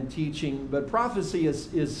 in teaching. But prophecy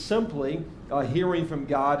is simply hearing from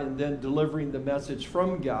God and then delivering the message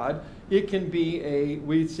from God. It can be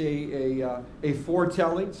a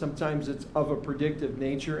foretelling. Sometimes it's of a predictive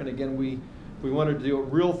nature. And again, we wanted to do a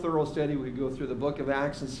real thorough study. We go through the book of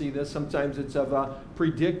Acts and see this. Sometimes it's of a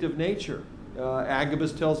predictive nature.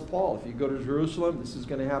 Agabus tells Paul, if you go to Jerusalem, this is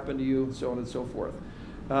going to happen to you, so on and so forth.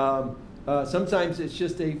 Sometimes it's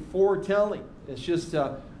just a foretelling. It's just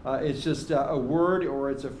a word,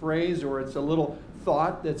 or it's a phrase, or it's a little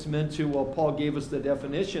thought that's meant to, well, Paul gave us the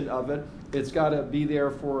definition of it. It's got to be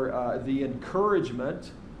there for the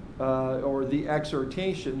encouragement or the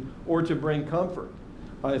exhortation, or to bring comfort.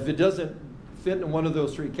 If it doesn't fit in one of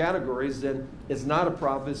those 3 categories, then it's not a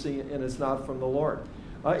prophecy and it's not from the Lord.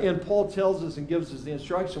 And Paul tells us and gives us the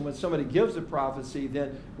instruction, when somebody gives a prophecy,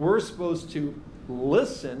 then we're supposed to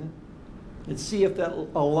listen and see if that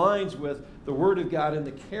aligns with the Word of God and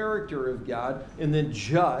the character of God, and then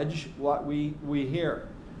judge what we hear.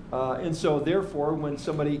 And so therefore, when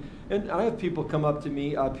somebody, and I have people come up to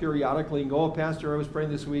me periodically and go, oh, Pastor, I was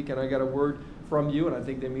praying this week and I got a word from you, and I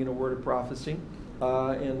think they mean a word of prophecy.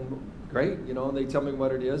 And great, and they tell me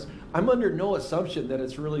what it is. I'm under no assumption that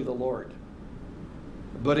it's really the Lord.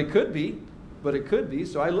 But it could be,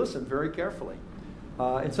 so I listen very carefully.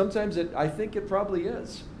 And sometimes I think it probably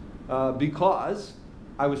is, because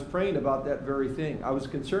I was praying about that very thing. I was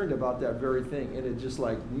concerned about that very thing, and it just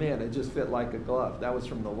it just fit like a glove. That was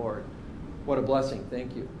from the Lord. What a blessing,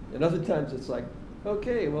 thank you. And other times it's like,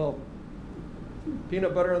 okay, well,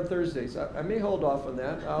 peanut butter on Thursdays. I may hold off on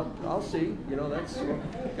that. I'll see. That's,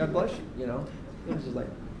 God bless you, It's just like,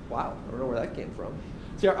 wow, I don't know where that came from.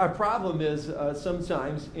 See, our problem is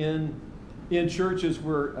sometimes in churches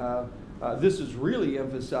where this is really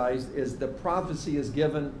emphasized as the prophecy is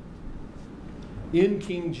given in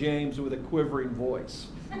King James with a quivering voice.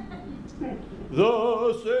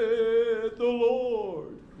 Thus saith the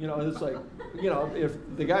Lord. You know, it's like, you know, if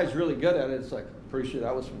the guy's really good at it, it's like, pretty sure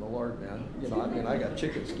that was from the Lord, man. You know, I mean, I got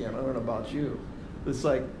chicken skin. I don't know about you. It's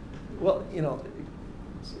like, well, you know,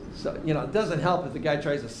 so, you know, it doesn't help if the guy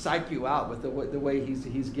tries to psych you out with the way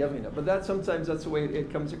he's giving it. But sometimes that's the way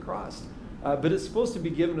it comes across. But it's supposed to be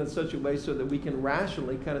given in such a way so that we can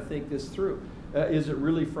rationally kind of think this through. Is it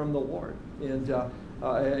really from the Lord?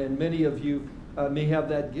 And many of you may have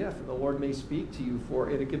that gift, and the Lord may speak to you for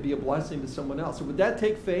it. It could be a blessing to someone else. So would that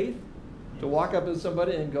take faith to walk up to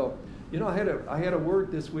somebody and go, you know, I had a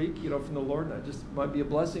word this week, you know, from the Lord, and I just might be a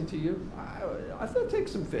blessing to you? I thought it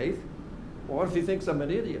takes some faith. Well, what if he thinks I'm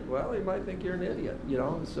an idiot? Well, he might think you're an idiot, you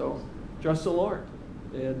know. So trust the Lord.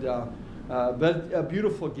 And but a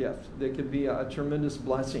beautiful gift that can be a tremendous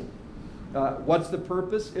blessing. What's the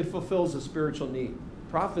purpose? It fulfills a spiritual need.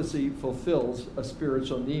 Prophecy fulfills a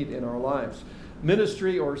spiritual need in our lives.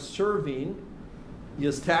 Ministry or serving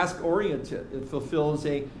is task-oriented. It fulfills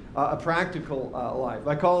a practical life.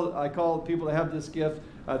 I call people that have this gift,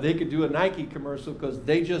 they could do a Nike commercial because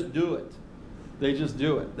they just do it. They just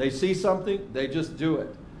do it. They see something, they just do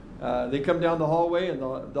it. They come down the hallway and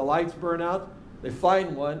the lights burn out. They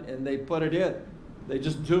find one and they put it in. They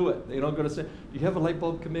just do it. They don't go to say, do you have a light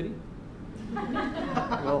bulb committee?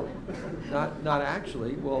 Well, not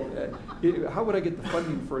actually. Well, how would I get the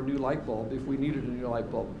funding for a new light bulb if we needed a new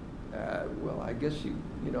light bulb? Well, I guess you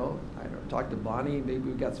know, I don't know, talk to Bonnie. Maybe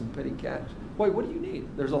we got some petty cash. Boy, what do you need?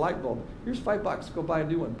 There's a light bulb. Here's $5. Go buy a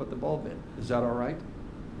new one. Put the bulb in. Is that all right?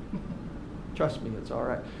 Trust me, it's all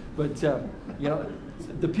right. But you know,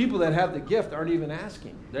 the people that have the gift aren't even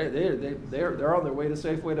asking. They're on their way to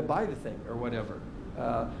Safeway to buy the thing or whatever.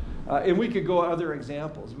 And we could go other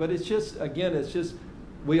examples, but it's just, again, it's just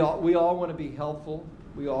we all want to be helpful.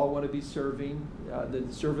 We all want to be serving, the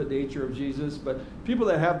servant nature of Jesus. But people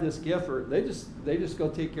that have this gift, they just go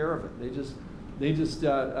take care of it. They just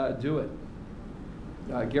do it.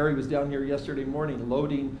 Gary was down here yesterday morning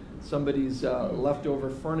loading somebody's leftover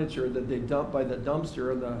furniture that they dumped by the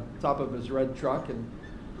dumpster on the top of his red truck, and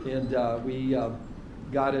we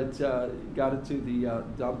got it to the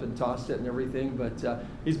dump and tossed it and everything. But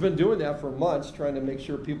he's been doing that for months, trying to make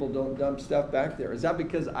sure people don't dump stuff back there. Is that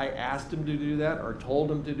because I asked him to do that or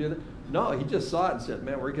told him to do that? No, he just saw it and said,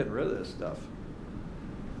 man, we're getting rid of this stuff.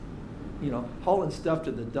 You know, hauling stuff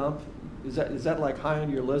to the dump, is that like high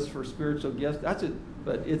on your list for spiritual gifts? That's it,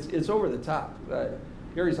 but it's over the top.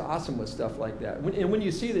 Gary's awesome with stuff like that. And when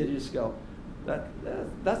you see that, you just go,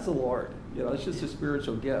 that's the Lord. You know, it's just a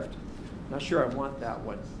spiritual gift. Not sure I want that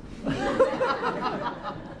one.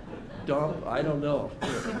 Dump, I don't know.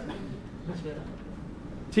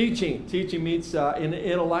 Teaching meets an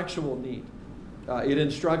intellectual need. It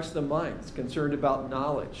instructs the mind. It's concerned about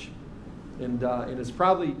knowledge, and it's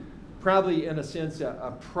probably in a sense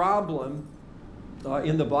a problem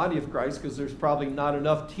in the body of Christ, because there's probably not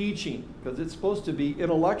enough teaching, because it's supposed to be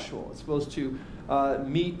intellectual. It's supposed to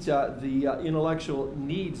meet the intellectual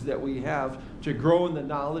needs that we have to grow in the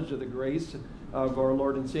knowledge of the grace of our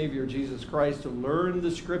Lord and Savior Jesus Christ, to learn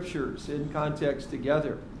the Scriptures in context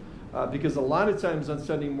together. Because a lot of times on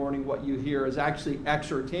Sunday morning what you hear is actually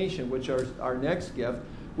exhortation, which is our next gift,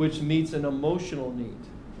 which meets an emotional need.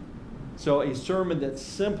 So a sermon that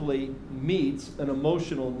simply meets an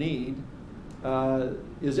emotional need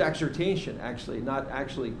is exhortation, actually, not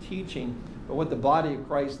actually teaching. But what the body of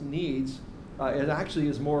Christ needs, it actually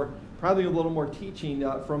is probably a little more teaching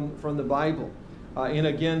from the Bible. And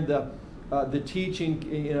again, the teaching,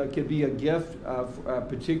 you know, could be a gift,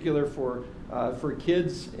 particular for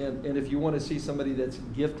kids. And if you want to see somebody that's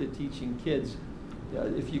gifted teaching kids,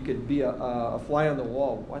 if you could be a fly on the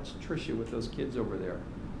wall, watch Tricia with those kids over there.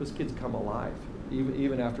 Those kids come alive.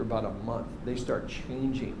 Even after about a month, they start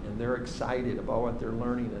changing, and they're excited about what they're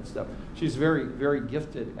learning and stuff. She's very, very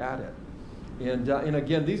gifted at it. And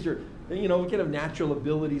again, these are, you know, we can have natural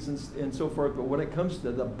abilities and so forth, but when it comes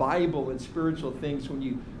to the Bible and spiritual things,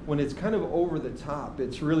 when it's kind of over the top,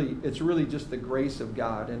 it's really just the grace of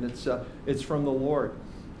God, and it's from the Lord.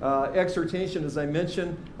 Exhortation, as I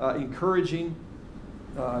mentioned, encouraging,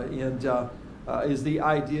 is the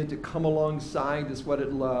idea to come alongside, is what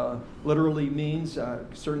it literally means.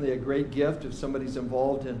 Certainly a great gift if somebody's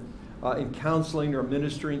involved in counseling or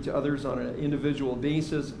ministering to others on an individual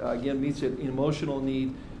basis. Again, meets an emotional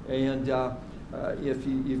need. And if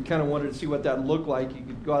you kind of wanted to see what that looked like, you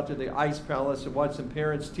could go out to the ice palace and watch some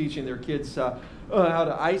parents teaching their kids how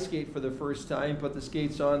to ice skate for the first time, put the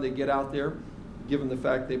skates on, they get out there. given the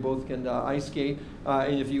fact they both can ice skate.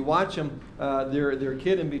 And if you watch them, their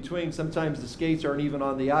kid in between, sometimes the skates aren't even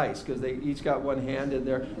on the ice because they each got one hand in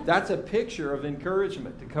there. That's a picture of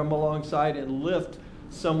encouragement, to come alongside and lift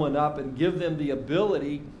someone up and give them the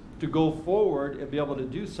ability to go forward and be able to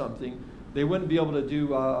do something they wouldn't be able to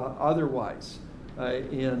do otherwise.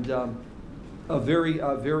 And a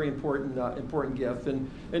very important gift.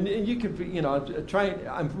 And you could, try.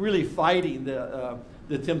 I'm really fighting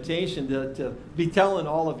the temptation to be telling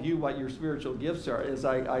all of you what your spiritual gifts are as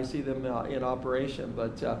I see them in operation.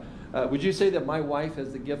 But would you say that my wife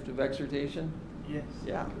has the gift of exhortation? Yes.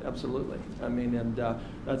 Yeah, absolutely. I mean, and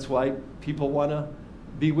that's why people want to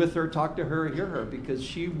be with her, talk to her, hear her, because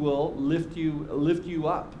she will lift you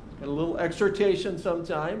up. And a little exhortation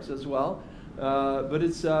sometimes as well, but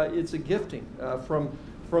it's a gifting from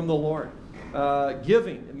the Lord.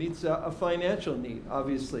 Giving, it meets a financial need,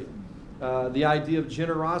 obviously. The idea of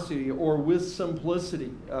generosity or with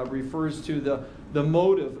simplicity refers to the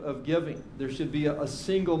motive of giving. There should be a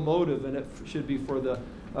single motive, and it should be for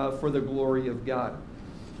the glory of God.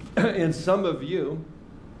 And some of you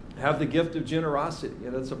have the gift of generosity,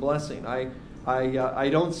 and it's a blessing. I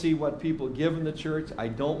don't see what people give in the church. I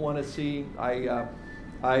don't want to see. I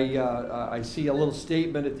see a little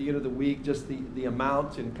statement at the end of the week, just the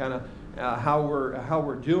amount and kind of how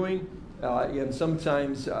we're doing. And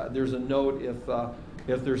sometimes there's a note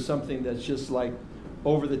if there's something that's just like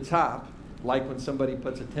over the top, like when somebody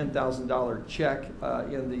puts a $10,000 check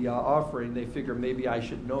in the offering, they figure maybe I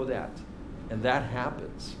should know that, and that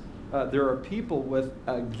happens. There are people with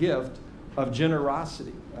a gift of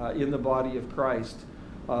generosity in the body of Christ.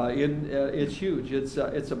 It's huge. It's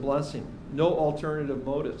a blessing. No alternative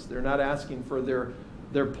motives. They're not asking for their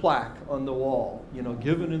plaque on the wall,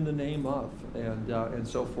 given in the name of, and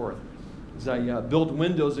so forth. As I built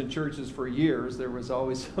windows in churches for years, there was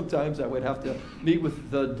always sometimes I would have to meet with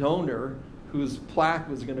the donor whose plaque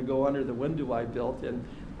was going to go under the window I built, and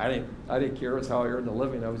I didn't care. It's how I earned a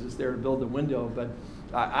living. I was just there to build the window, but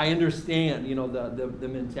I understand, the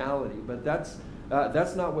mentality. But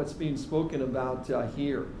that's not what's being spoken about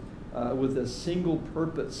here, with a single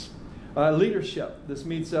purpose. Leadership. This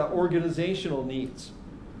meets organizational needs,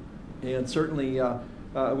 and certainly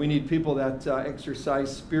we need people that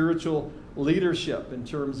exercise spiritual leadership in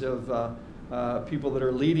terms of people that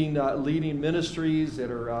are leading ministries,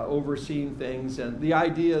 that are overseeing things. And the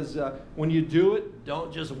idea is when you do it,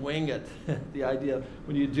 don't just wing it. The idea,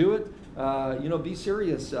 when you do it, be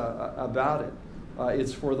serious about it.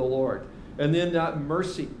 It's for the Lord. And then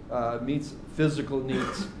mercy meets physical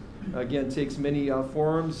needs. Again, takes many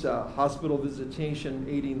forms, hospital visitation,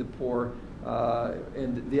 aiding the poor,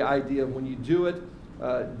 and the idea of when you do it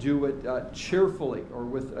cheerfully or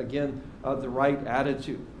with, again, the right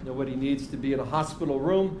attitude. Nobody needs to be in a hospital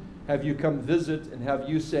room, have you come visit, and have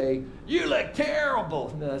you say, "You look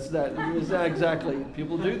terrible." No, that's not exactly.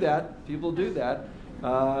 People do that.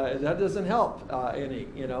 That doesn't help any,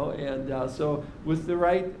 And so with the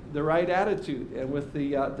right attitude and with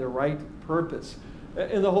the right purpose.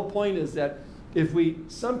 And the whole point is that if we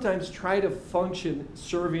sometimes try to function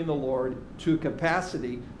serving the Lord to a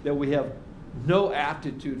capacity that we have no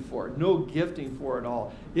aptitude for it, no gifting for it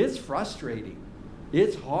all, it's frustrating.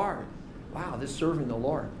 It's hard. Wow, this serving the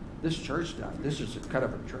Lord, this church stuff, this is kind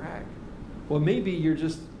of a drag. Well, maybe you're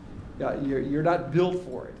just, you're not built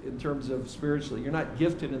for it in terms of spiritually. You're not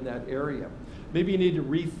gifted in that area. Maybe you need to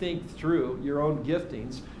rethink through your own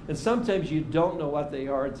giftings. And sometimes you don't know what they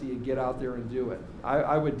are until you get out there and do it.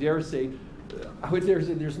 I would dare say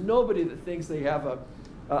there's nobody that thinks they have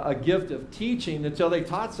a gift of teaching until they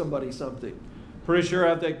taught somebody something. Pretty sure I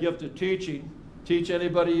have that gift of teaching. Teach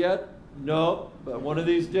anybody yet? No, but one of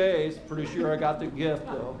these days, pretty sure I got the gift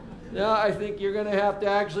though. Now I think you're going to have to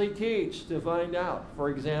actually teach to find out, for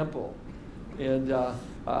example. And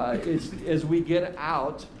it's as we get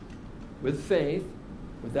out with faith,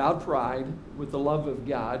 without pride, with the love of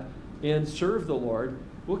God, and serve the Lord,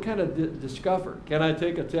 we'll kind of discover. Can I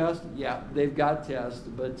take a test? Yeah, they've got tests,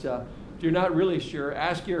 but if you're not really sure,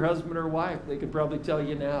 ask your husband or wife. They could probably tell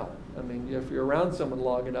you now. I mean, if you're around someone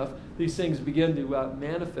long enough, these things begin to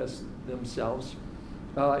manifest themselves,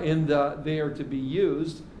 and they are to be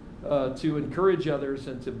used to encourage others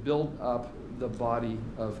and to build up the body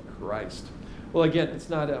of Christ. Well, again,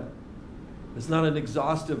 it's not an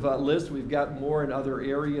exhaustive list. We've got more in other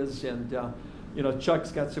areas, and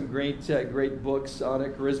Chuck's got some great books on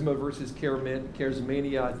it. Charisma versus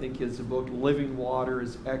Charismania, I think, is a book. Living Water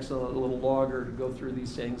is excellent. A little longer to go through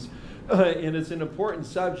these things, and it's an important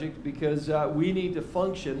subject because we need to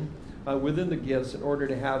function within the gifts in order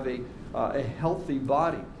to have a healthy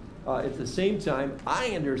body. At the same time,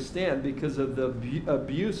 I understand because of the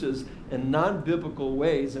abuses and non-biblical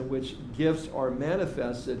ways in which gifts are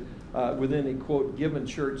manifested within a, quote, given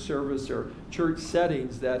church service or church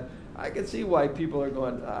settings, that I can see why people are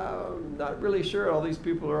going, I'm not really sure all these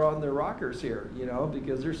people are on their rockers here, you know,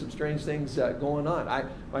 because there's some strange things going on.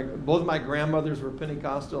 Both my grandmothers were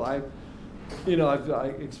Pentecostal. I've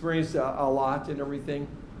experienced a lot and everything.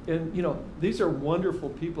 And, you know, these are wonderful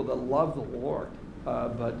people that love the Lord,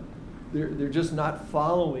 but they're just not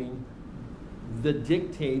following the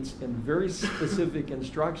dictates and very specific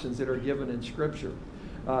instructions that are given in Scripture.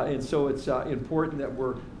 And so it's important that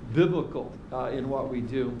we're biblical in what we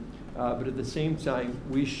do. But at the same time,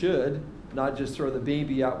 we should not just throw the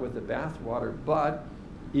baby out with the bathwater, but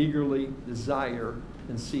eagerly desire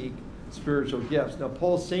and seek spiritual gifts. Now,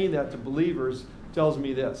 Paul's saying that to believers tells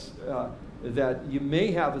me this, that you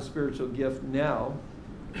may have a spiritual gift now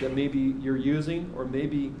that maybe you're using, or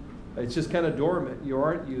maybe it's just kind of dormant, you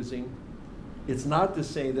aren't using. It's not to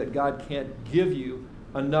say that God can't give you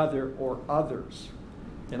another or others.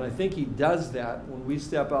 And I think he does that when we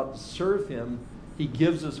step out to serve him. He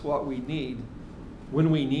gives us what we need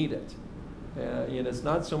when we need it. And it's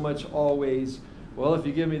not so much always, well, if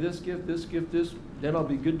you give me this gift, then I'll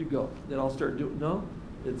be good to go. Then I'll start doing. No,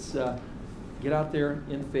 it's get out there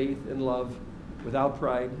in faith and love, without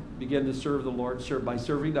pride. Begin to serve the Lord, serve by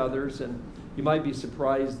serving others. And you might be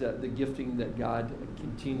surprised at the gifting that God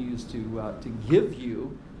continues to give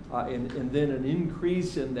you, and then an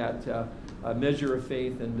increase in that measure of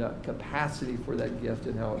faith and capacity for that gift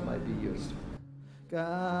and how it might be used.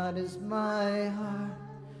 God is my heart.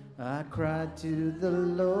 I cried to the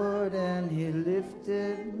Lord and he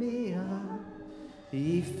lifted me up.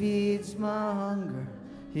 He feeds my hunger.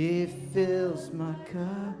 He fills my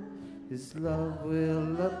cup. His love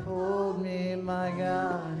will uphold me. My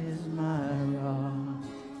God is my rock.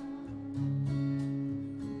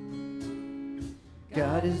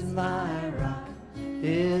 God is my rock.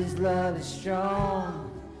 His love is strong.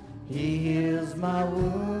 He heals my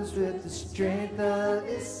wounds with the strength of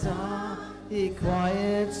his song. He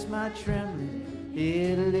quiets my trembling.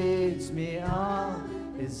 He leads me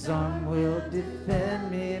on. His arm will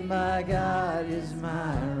defend me. My God is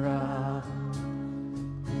my rock.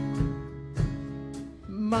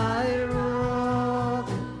 My rock,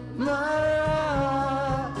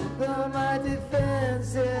 though my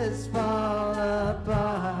defenses fall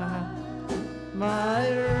apart. My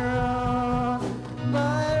rock,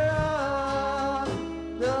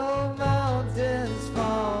 though mountains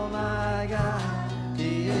fall, my God,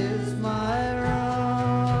 he is my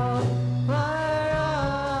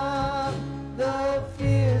rock, though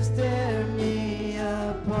fears tear me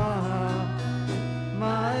apart.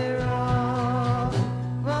 My rock,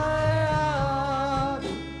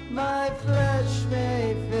 my flesh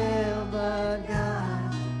may fail, but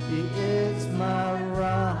God, he is my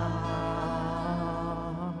rock.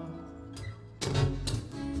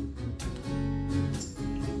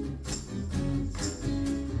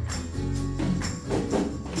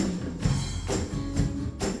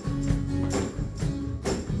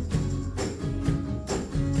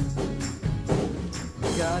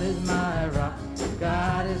 God is my rock,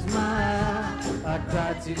 God is my rock. I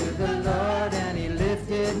cried to the Lord and he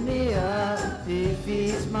lifted me up. He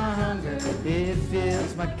feeds my hunger, he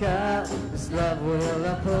fills my cup. His love will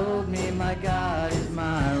uphold me. My God is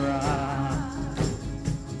my rock.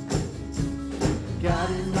 God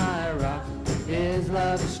is my rock, his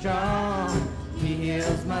love is strong. He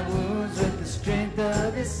heals my wounds with the strength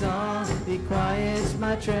of his song. He quiets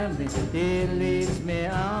my trembling, he leads me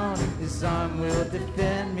on. His arm will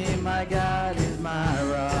defend me. My God is my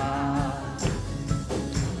rock.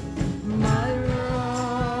 My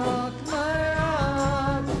rock,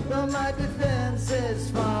 though my defenses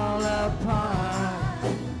fall apart.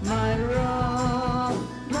 My rock,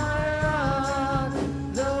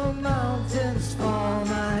 though mountains fall,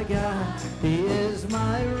 my God, he is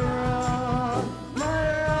my rock,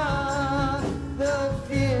 though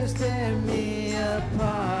fears tear me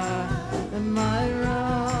apart. And my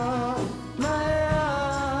rock,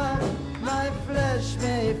 my flesh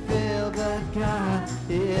may fail, but God,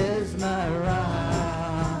 he is my rock.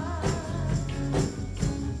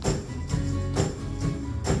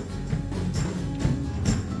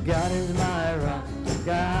 God is my rock,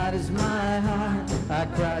 God is my heart. I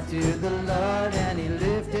cried to the Lord and he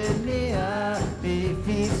lifted me up. He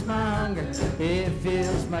feeds my hunger, he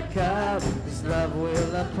fills my cup. His love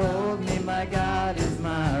will uphold me. My God is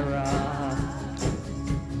my rock.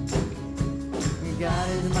 God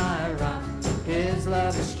is my rock, his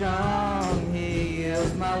love is strong. He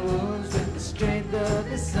heals my wounds with the strength of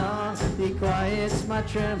his song. He quiets my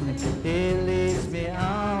trembling, He leads me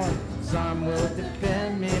on. Some will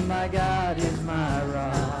defend me, my God is my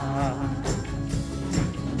rock.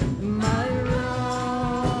 My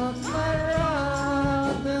rock,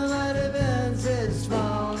 the light of ends is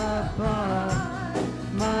fallen apart.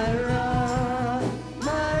 My rock,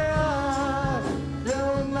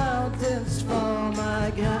 though mountains fall,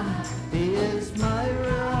 my God, He is my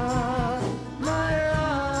rock,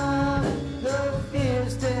 though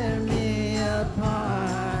fears tear me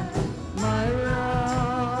apart. My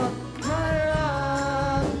rock,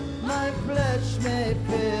 my flesh may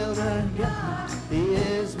fail, but God, He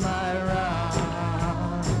is my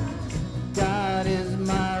rock. God is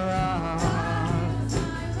my rock.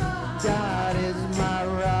 God is my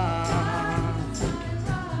rock.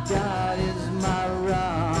 God is my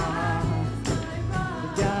rock.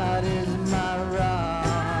 God is my rock.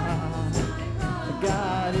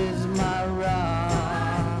 God is my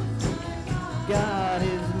rock. God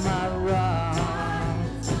is my rock.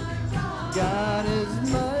 God is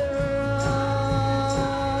my rock.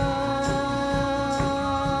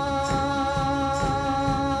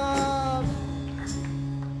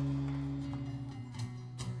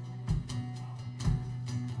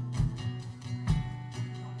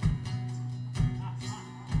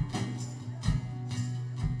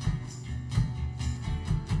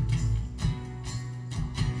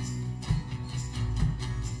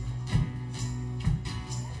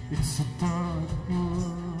 It's a dark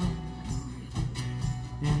world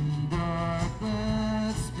in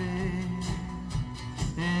darkness space.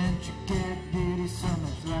 Intricate beauty, so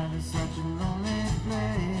much light in such a lonely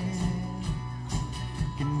place.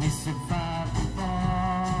 Can we survive the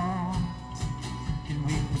fall? Can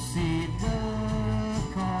we perceive the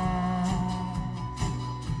call?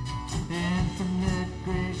 Infinite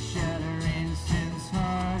grace shattering sin's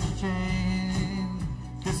harsh chain.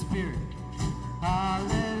 Disappeared.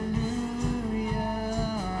 Hallelujah,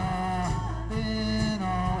 in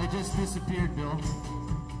all, it just disappeared, Bill.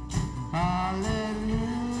 Hallelujah,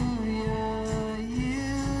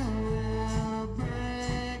 you will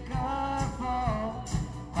break our fall.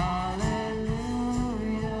 Hallelujah,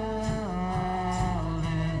 all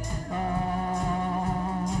in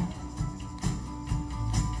all.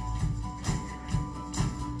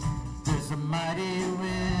 There's a mighty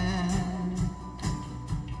wind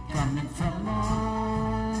coming from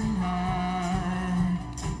on high.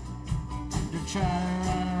 To try to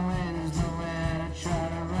run away, there's nowhere to try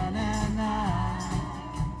to run at night.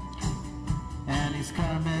 And he's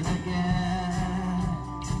coming again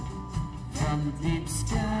from the deep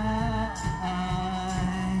sky.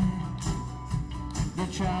 They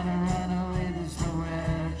try to